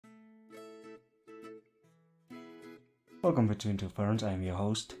Welcome Between Two Ferns. I am your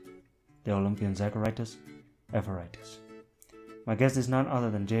host, the Olympian Zacharias Everitis. My guest is none other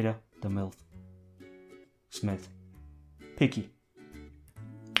than Jada the MILF Smith. Picky.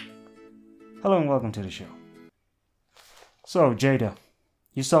 Hello and welcome to the show. So, Jada,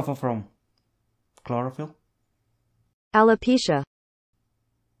 you suffer from chlorophyll? Alopecia.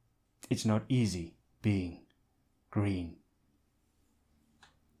 It's not easy being green.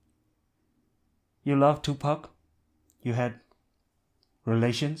 You love Tupac? You had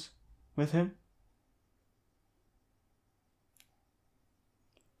relations with him?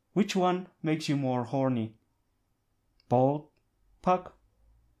 Which one makes you more horny? Bald Puck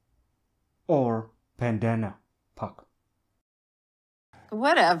or bandana Puck?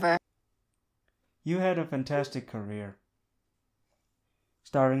 Whatever. You had a fantastic career,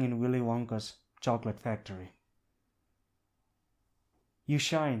 starring in Willy Wonka's Chocolate Factory. You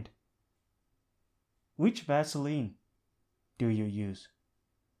shined. Which Vaseline do you use?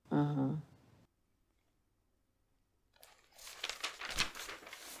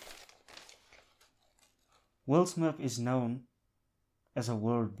 Will Smith is known as a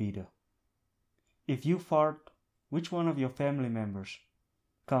world beater. If you fart, which one of your family members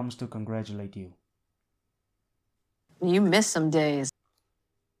comes to congratulate you? You miss some days.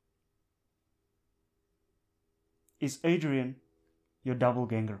 Is Adrian your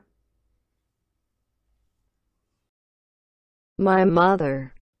doppelganger? My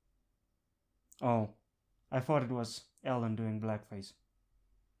mother. Oh, I thought it was Ellen doing blackface.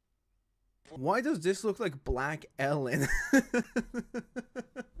 Why does this look like Black Ellen?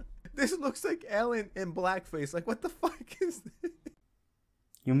 This looks like Ellen in blackface. Like, what the fuck is this?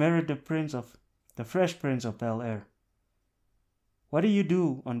 You married the Fresh Prince of Bel-Air. What do you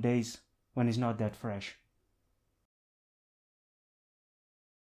do on days when he's not that fresh?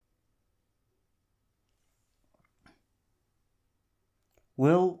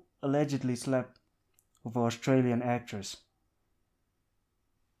 Will allegedly slept with an Australian actress.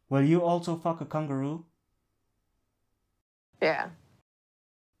 Will you also fuck a kangaroo? Yeah.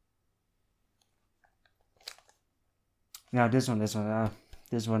 Now this one is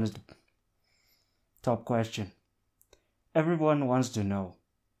the top question. Everyone wants to know.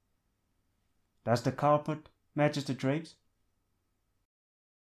 Does the carpet matches the drapes?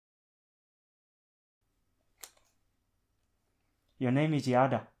 Your name is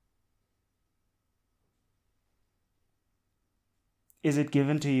Jada. Is it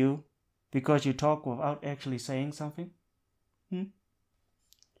given to you because you talk without actually saying something?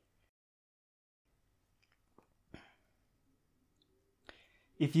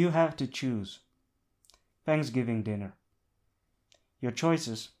 If you have to choose Thanksgiving dinner, your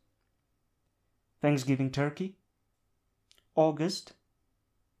choices: Thanksgiving turkey, August,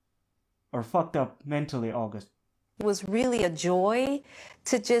 or fucked up mentally August? It was really a joy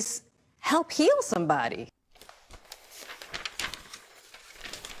to just help heal somebody.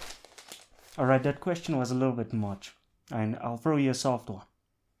 Alright, that question was a little bit much, and I'll throw you a soft one.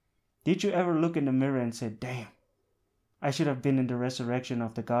 Did you ever look in the mirror and say, damn, I should have been in the resurrection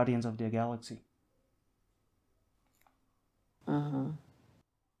of the Guardians of the Galaxy?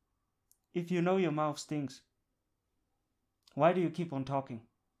 If you know your mouth stinks, why do you keep on talking?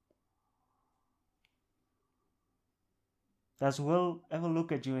 Does Will ever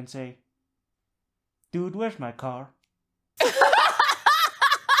look at you and say, dude, where's my car?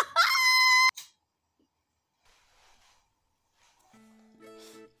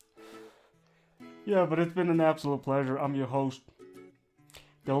 Yeah, but it's been an absolute pleasure. I'm your host,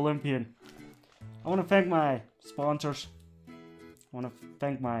 the Olympian. I want to thank my sponsors. I want to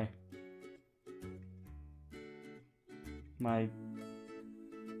thank my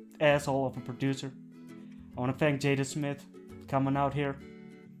asshole of a producer. I want to thank Jada Smith coming out here.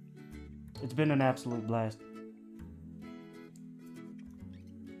 It's been an absolute blast.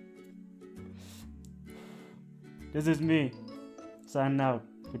 This is me, signing out,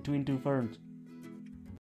 Between Two Ferns.